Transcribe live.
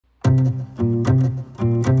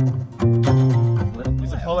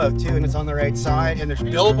out too, and it's on the right side. And there's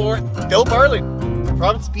billboard, Bill Barlin. The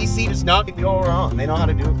province of BC does not go wrong. They know how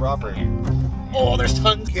to do it proper. Oh, there's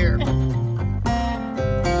tons here.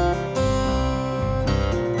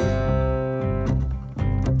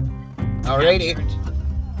 Alrighty,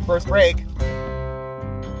 first break.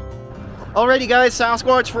 Alrighty guys,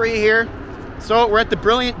 Sasquatch for you here. So we're at the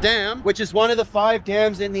Brilliant Dam, which is one of the 5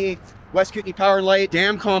 dams in the West Kootenay Power and Light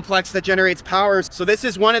Dam Complex that generates power. So this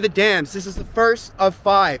is one of the dams. This is the first of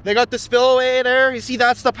 5. They got the spillway there. You see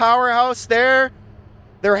that's the powerhouse there.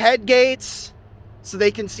 Their head gates, so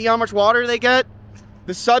they can see how much water they get.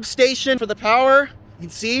 The substation for the power, you can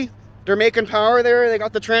see they're making power there. They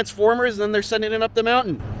got the transformers and then they're sending it up the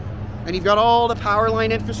mountain. And you've got all the power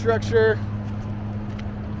line infrastructure.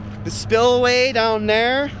 The spillway down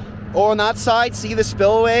there. Oh, on that side, see the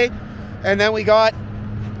spillway? And then we got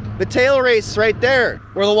the tail race right there,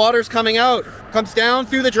 where the water's coming out. Comes down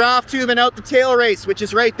through the draft tube and out the tail race, which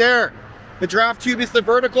is right there. The draft tube is the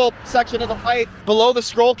vertical section of the pipe below the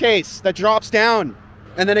scroll case that drops down.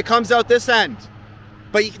 And then it comes out this end.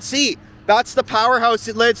 But you can see, that's the powerhouse.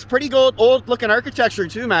 It's pretty old looking architecture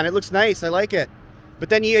too, man. It looks nice, I like it. But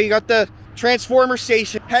then you got the transformer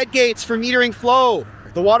station, head gates for metering flow.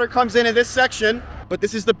 The water comes in this section, but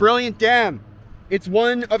this is the Brilliant Dam. It's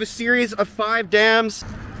one of a series of 5 dams.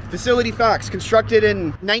 Facility facts, constructed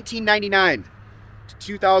in 1999 to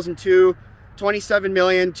 2002, 27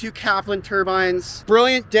 million, 2 Kaplan turbines.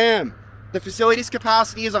 Brilliant Dam. The facility's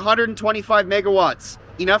capacity is 125 megawatts,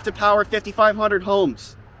 enough to power 5,500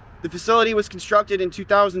 homes. The facility was constructed in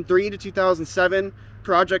 2003 to 2007.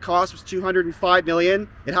 Project cost was 205 million.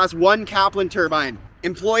 It has 1 Kaplan turbine.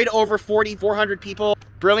 Employed over 4,400 people.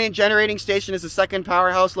 Brilliant Generating Station is the second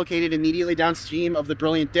powerhouse located immediately downstream of the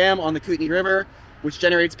Brilliant Dam on the Kootenay River, which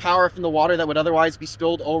generates power from the water that would otherwise be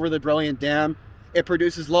spilled over the Brilliant Dam. It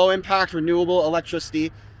produces low-impact renewable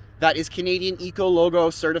electricity that is Canadian Eco-Logo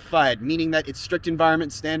certified, meaning that it's strict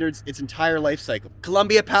environment standards its entire life cycle.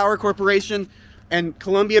 Columbia Power Corporation and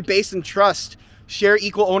Columbia Basin Trust share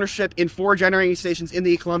equal ownership in 4 generating stations in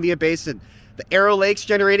the Columbia Basin. The Arrow Lakes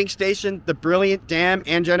Generating Station, the Brilliant Dam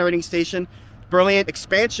and Generating Station, Brilliant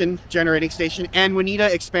Expansion Generating Station, and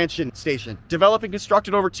Juanita Expansion Station. Developed and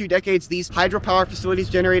constructed over 2 decades, these hydropower facilities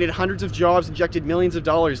generated hundreds of jobs, injected millions of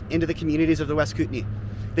dollars into the communities of the West Kootenay.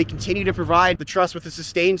 They continue to provide the trust with a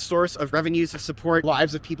sustained source of revenues to support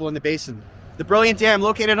lives of people in the basin. The Brilliant Dam,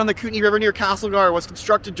 located on the Kootenay River near Castlegar, was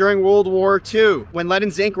constructed during World War II, when lead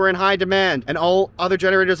and zinc were in high demand, and all other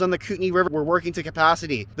generators on the Kootenay River were working to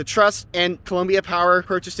capacity. The Trust and Columbia Power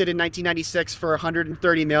purchased it in 1996 for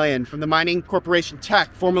 $130 million from the mining corporation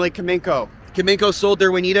Teck, formerly Cominco. Cominco sold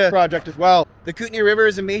their Juanita project as well. The Kootenay River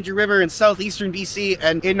is a major river in southeastern BC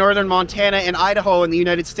and in northern Montana and Idaho in the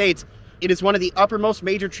United States. It is one of the uppermost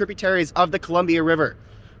major tributaries of the Columbia River,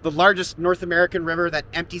 the largest North American river that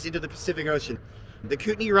empties into the Pacific Ocean. The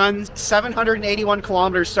Kootenay runs 781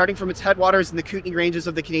 kilometers starting from its headwaters in the Kootenay Ranges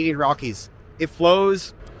of the Canadian Rockies. It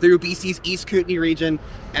flows through BC's East Kootenay region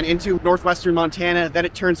and into northwestern Montana, then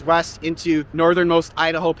it turns west into northernmost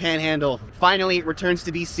Idaho Panhandle. Finally, it returns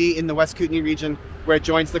to BC in the West Kootenay region, where it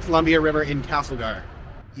joins the Columbia River in Castlegar.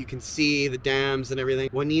 You can see the dams and everything.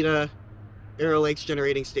 Juanita, Arrow Lakes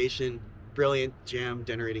Generating Station, Brilliant Dam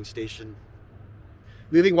Generating Station.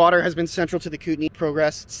 Moving water has been central to the Kootenay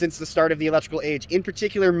progress since the start of the electrical age. In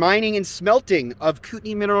particular, mining and smelting of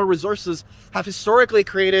Kootenay mineral resources have historically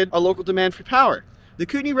created a local demand for power. The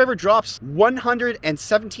Kootenay River drops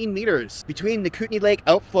 117 meters between the Kootenay Lake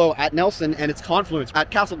outflow at Nelson and its confluence at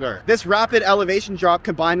Castlegar. This rapid elevation drop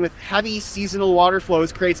combined with heavy seasonal water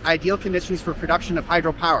flows creates ideal conditions for production of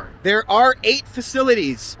hydropower. There are 8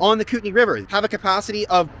 facilities on the Kootenay River, have a capacity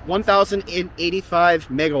of 1,085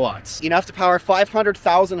 megawatts, enough to power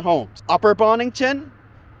 500,000 homes. Upper Bonnington,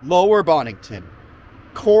 Lower Bonnington,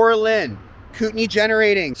 Corlin, Kootenay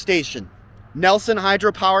Generating Station, Nelson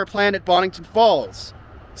Hydropower Plant at Bonnington Falls,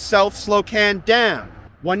 South Slocan Dam,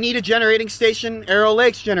 Juanita Generating Station, Arrow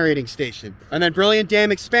Lakes Generating Station, and then Brilliant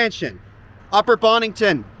Dam Expansion. Upper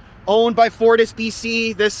Bonnington, owned by Fortis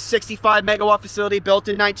BC, this 65 megawatt facility built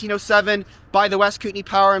in 1907 by the West Kootenay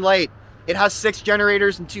Power and Light. It has 6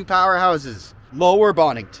 generators and 2 powerhouses. Lower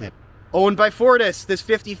Bonnington, owned by Fortis, this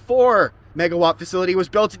 54 megawatt facility was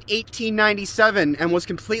built in 1897 and was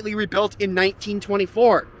completely rebuilt in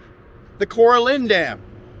 1924. The Corlin Dam,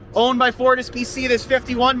 owned by Fortis BC, this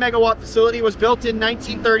 51 megawatt facility was built in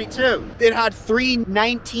 1932. It had 3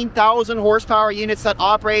 19,000 horsepower units that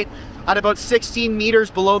operate at about 16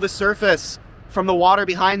 meters below the surface from the water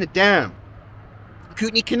behind the dam.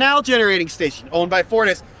 Kootenay Canal Generating Station, owned by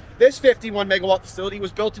Fortis. This 51 megawatt facility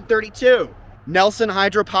was built in 32. Nelson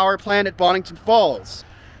Hydropower Plant at Bonnington Falls.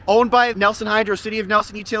 Owned by Nelson Hydro, City of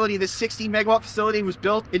Nelson Utility, this 16 megawatt facility was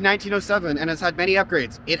built in 1907 and has had many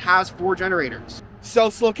upgrades. It has 4 generators.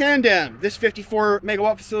 South Slocan Dam. This 54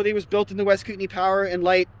 megawatt facility was built in the West Kootenay Power and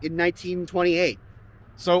Light in 1928.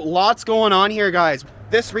 So lots going on here, guys.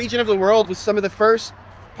 This region of the world was some of the first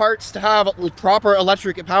parts to have proper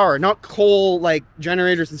electric power, not coal like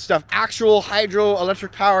generators and stuff, actual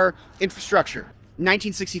hydroelectric power infrastructure.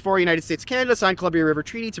 1964, United States, Canada signed Columbia River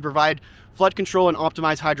Treaty to provide flood control and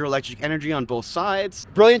optimize hydroelectric energy on both sides.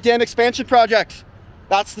 Brilliant Dam expansion project.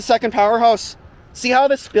 That's the second powerhouse. See how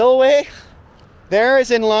the spillway there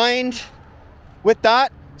is in line with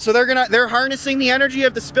that? So they're harnessing the energy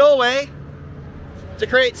of the spillway to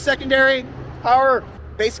create secondary power.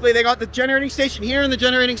 Basically, they got the generating station here and the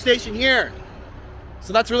generating station here.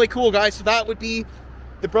 So that's really cool, guys. So that would be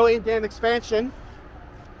the Brilliant Dam expansion.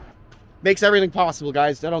 Makes everything possible,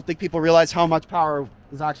 guys. I don't think people realize how much power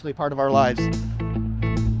is actually part of our lives.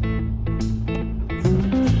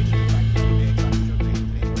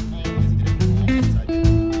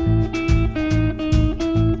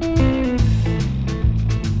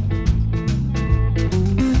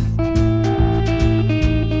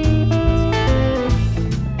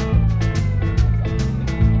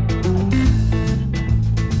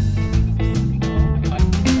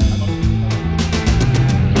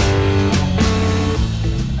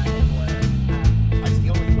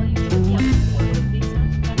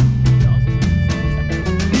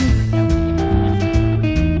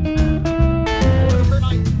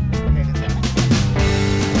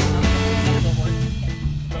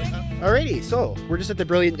 Alrighty, so we're just at the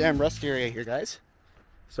Brilliant Dam rest area here, guys.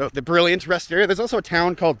 So the Brilliant rest area, there's also a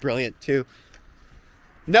town called Brilliant too.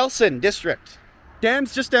 Nelson District.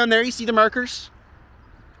 Dam's just down there, you see the markers?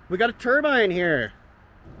 We got a turbine here.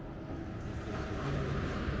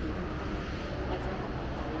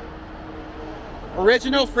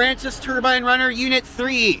 Original Francis Turbine Runner Unit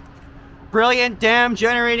 3. Brilliant Dam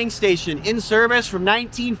Generating Station in service from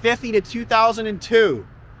 1950 to 2002.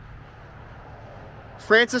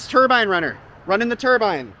 Francis Turbine Runner, running the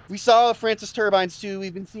turbine. We saw Francis turbines too.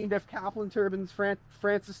 We've been seeing Def Kaplan turbines,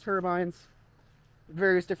 Francis turbines,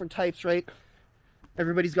 various different types, right?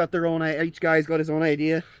 Everybody's got their own, each guy's got his own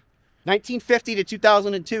idea. 1950 to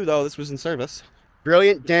 2002 though, this was in service.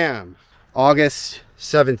 Brilliant Dam. August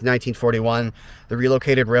 7th, 1941. The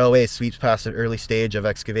relocated railway sweeps past an early stage of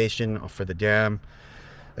excavation for the dam.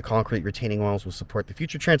 The concrete retaining walls will support the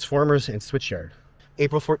future transformers and switchyard.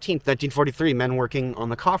 April 14th, 1943, men working on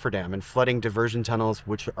the cofferdam and flooding diversion tunnels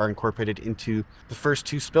which are incorporated into the first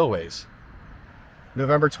 2 spillways.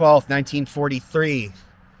 November 12th, 1943,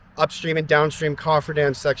 upstream and downstream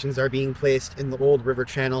cofferdam sections are being placed in the old river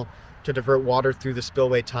channel to divert water through the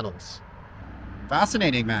spillway tunnels.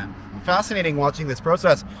 Fascinating, man. Fascinating watching this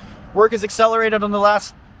process. Work is accelerated on the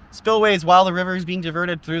last spillways while the river is being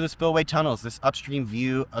diverted through the spillway tunnels. This upstream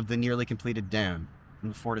view of the nearly completed dam in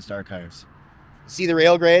the Fortis Archives. See the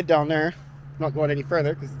rail grade down there. Not going any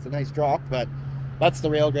further because it's a nice drop, but that's the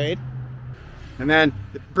rail grade. And then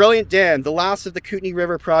the Brilliant Dam, the last of the Kootenay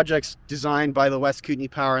River projects designed by the West Kootenay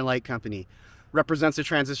Power and Light Company, represents a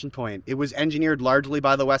transition point. It was engineered largely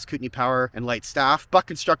by the West Kootenay Power and Light staff, but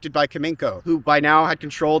constructed by Cominco, who by now had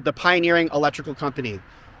controlled the pioneering electrical company.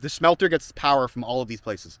 The smelter gets power from all of these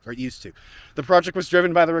places, or it used to. The project was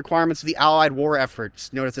driven by the requirements of the Allied war effort,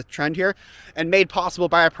 notice a trend here, and made possible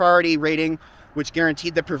by a priority rating which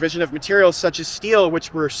guaranteed the provision of materials such as steel,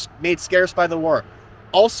 which were made scarce by the war.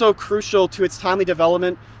 Also crucial to its timely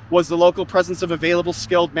development was the local presence of available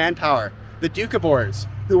skilled manpower. The Doukhobors,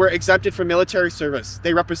 who were exempted from military service.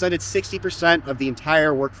 They represented 60% of the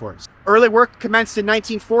entire workforce. Early work commenced in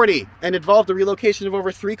 1940 and involved the relocation of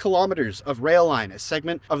over 3 kilometers of rail line, a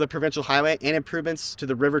segment of the provincial highway, and improvements to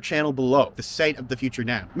the river channel below, the site of the future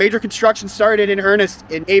dam. Major construction started in earnest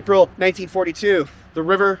in April 1942. The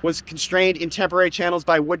river was constrained in temporary channels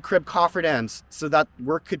by wood crib cofferdams so that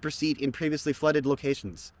work could proceed in previously flooded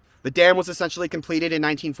locations. The dam was essentially completed in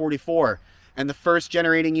 1944, and the first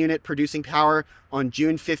generating unit producing power on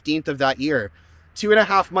June 15th of that year.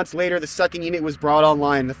 2.5 months later, the second unit was brought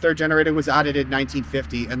online. The third generator was added in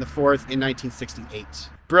 1950 and the fourth in 1968.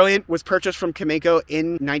 Brilliant was purchased from Cominco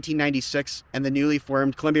in 1996 and the newly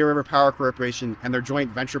formed Columbia River Power Corporation and their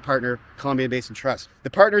joint venture partner, Columbia Basin Trust. The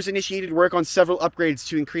partners initiated work on several upgrades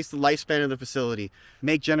to increase the lifespan of the facility,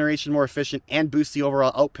 make generation more efficient, and boost the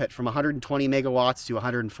overall output from 120 megawatts to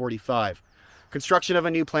 145. Construction of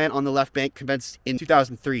a new plant on the left bank commenced in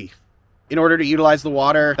 2003. In order to utilize the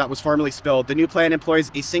water that was formerly spilled, the new plant employs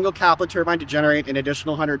a single Kaplan turbine to generate an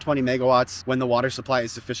additional 120 megawatts when the water supply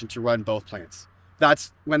is sufficient to run both plants.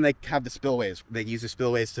 That's when they have the spillways. They use the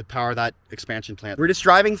spillways to power that expansion plant. We're just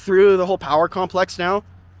driving through the whole power complex now.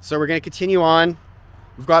 So we're going to continue on.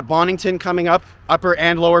 We've got Bonnington coming up, upper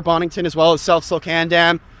and lower Bonnington, as well as South Slocan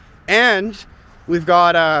Dam. And we've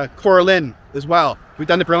got Coralin as well. We've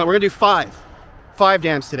done the brilliant. We're going to do five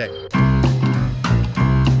dams today.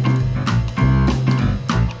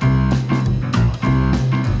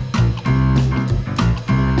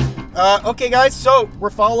 Okay guys, so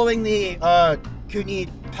we're following the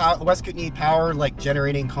West Kootenay Power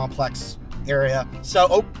generating complex area.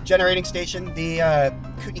 So, generating station, the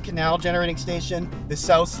Kootenay Canal generating station, the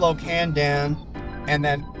South Slocan Dam, and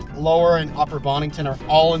then lower and upper Bonnington are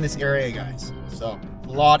all in this area, guys. So, a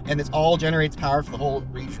lot, and this all generates power for the whole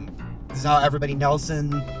region. This is how everybody,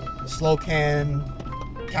 Nelson, Slocan,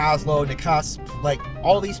 Caslow, Nicusp,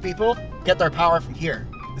 all these people get their power from here.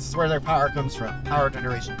 This is where their power comes from, power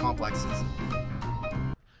generation complexes.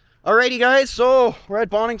 Alrighty guys, so we're at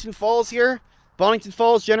Bonnington Falls here. Bonnington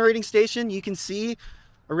Falls generating station. You can see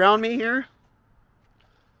around me here.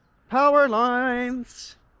 Power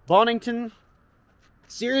lines. Bonnington.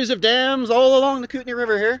 Series of dams all along the Kootenay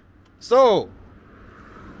River here. So,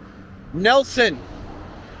 Nelson.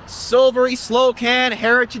 Silvery Slocan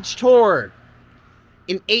Heritage Tour.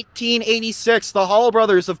 In 1886, the Hall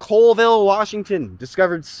brothers of Colville, Washington,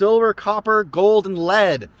 discovered silver, copper, gold, and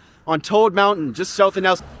lead on Toad Mountain, just south of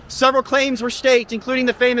Nelson. Several claims were staked, including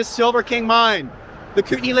the famous Silver King Mine. The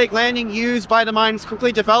Kootenay Lake landing used by the mines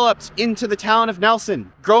quickly developed into the town of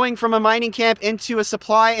Nelson. Growing from a mining camp into a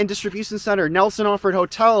supply and distribution center, Nelson offered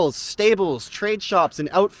hotels, stables, trade shops, and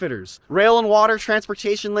outfitters. Rail and water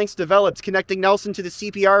transportation links developed, connecting Nelson to the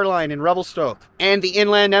CPR line in Revelstoke and the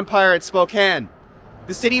Inland Empire at Spokane.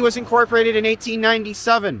 The city was incorporated in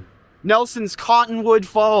 1897. Nelson's Cottonwood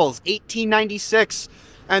Falls, 1896.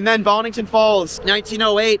 And then Bonnington Falls,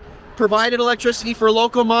 1908, provided electricity for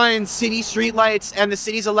local mines, city streetlights, and the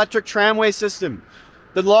city's electric tramway system.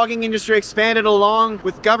 The logging industry expanded along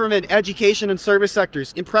with government, education, and service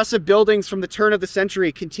sectors. Impressive buildings from the turn of the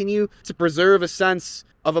century continue to preserve a sense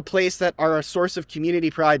of a place that are a source of community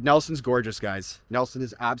pride. Nelson's gorgeous, guys. Nelson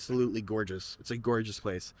is absolutely gorgeous. It's a gorgeous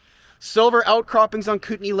place. Silver outcroppings on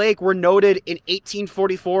Kootenay Lake were noted in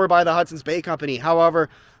 1844 by the Hudson's Bay Company. However,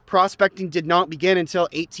 prospecting did not begin until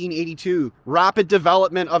 1882. Rapid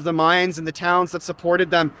development of the mines and the towns that supported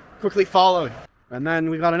them quickly followed. And then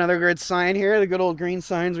we got another good sign here, the good old green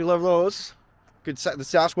signs. We love those. Good set, the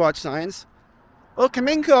Sasquatch signs. Oh,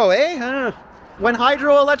 Cominco, eh? When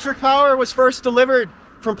hydroelectric power was first delivered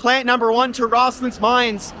from plant number 1 to Rossland's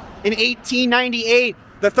mines in 1898,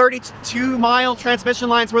 the 32-mile transmission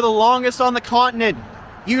lines were the longest on the continent,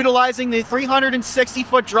 utilizing the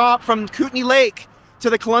 360-foot drop from Kootenay Lake to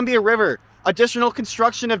the Columbia River. Additional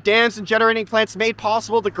construction of dams and generating plants made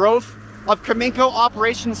possible the growth of Cominco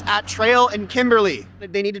operations at Trail and Kimberley.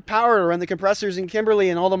 They needed power to run the compressors in Kimberley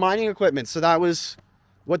and all the mining equipment, so that was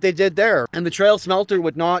what they did there. And the Trail smelter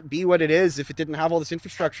would not be what it is if it didn't have all this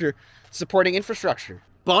infrastructure supporting infrastructure.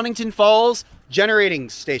 Bonnington Falls Generating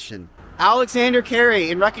Station. Alexander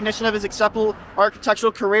Carey, in recognition of his exceptional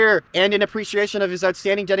architectural career and in appreciation of his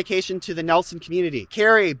outstanding dedication to the Nelson community.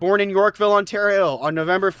 Carey, born in Yorkville, Ontario on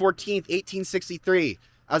November 14th, 1863.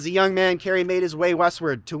 As a young man, Carey made his way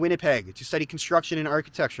westward to Winnipeg to study construction and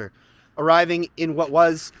architecture, arriving in what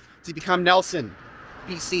was to become Nelson,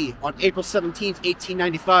 BC on April 17th,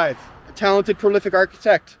 1895. A talented, prolific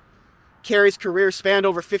architect, Carey's career spanned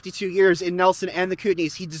over 52 years in Nelson and the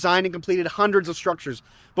Kootenays. He designed and completed hundreds of structures,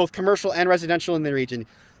 both commercial and residential in the region.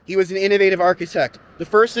 He was an innovative architect, the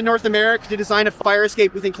first in North America to design a fire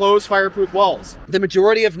escape with enclosed fireproof walls. The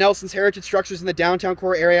majority of Nelson's heritage structures in the downtown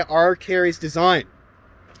core area are Carey's design.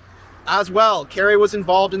 As well, Carey was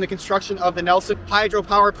involved in the construction of the Nelson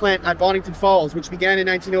hydropower plant at Bonnington Falls, which began in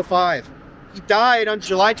 1905. He died on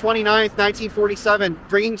July 29th, 1947,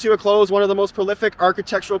 bringing to a close one of the most prolific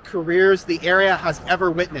architectural careers the area has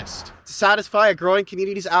ever witnessed. To satisfy a growing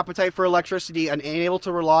community's appetite for electricity and unable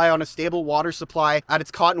to rely on a stable water supply at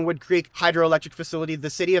its Cottonwood Creek hydroelectric facility, the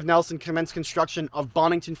city of Nelson commenced construction of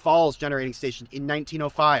Bonnington Falls Generating Station in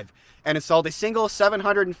 1905 and installed a single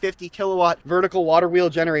 750 kilowatt vertical water wheel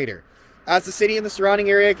generator. As the city and the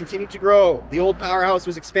surrounding area continued to grow, the old powerhouse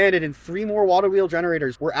was expanded and 3 more water wheel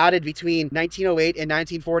generators were added between 1908 and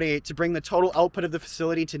 1948 to bring the total output of the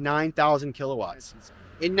facility to 9,000 kilowatts.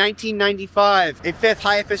 In 1995, a 5th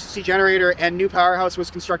high-efficiency generator and new powerhouse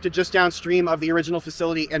was constructed just downstream of the original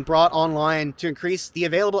facility and brought online to increase the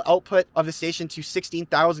available output of the station to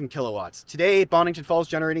 16,000 kilowatts. Today, Bonnington Falls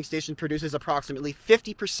Generating Station produces approximately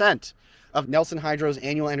 50% of Nelson Hydro's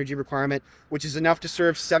annual energy requirement, which is enough to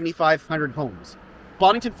serve 7,500 homes.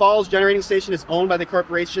 Bonnington Falls Generating Station is owned by the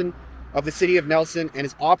corporation of the City of Nelson and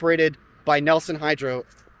is operated by Nelson Hydro,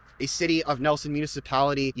 a City of Nelson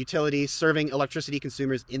municipality utility serving electricity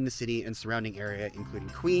consumers in the city and surrounding area, including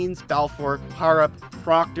Queens, Balfour, Harrop,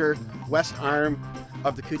 Proctor, West Arm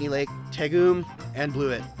of the Kootenay Lake, Tegoum, and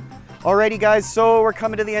Blewett. Alrighty guys, so we're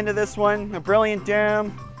coming to the end of this one. A brilliant dam,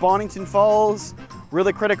 Bonnington Falls,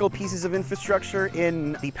 really critical pieces of infrastructure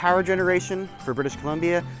in the power generation for British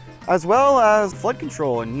Columbia, as well as flood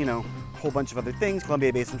control and, you know, a whole bunch of other things,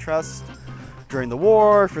 Columbia Basin Trust, during the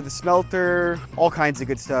war, for the smelter, all kinds of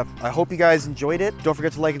good stuff. I hope you guys enjoyed it. Don't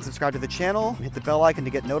forget to like and subscribe to the channel, hit the bell icon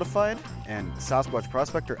to get notified, and Sasquatch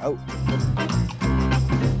Prospector out.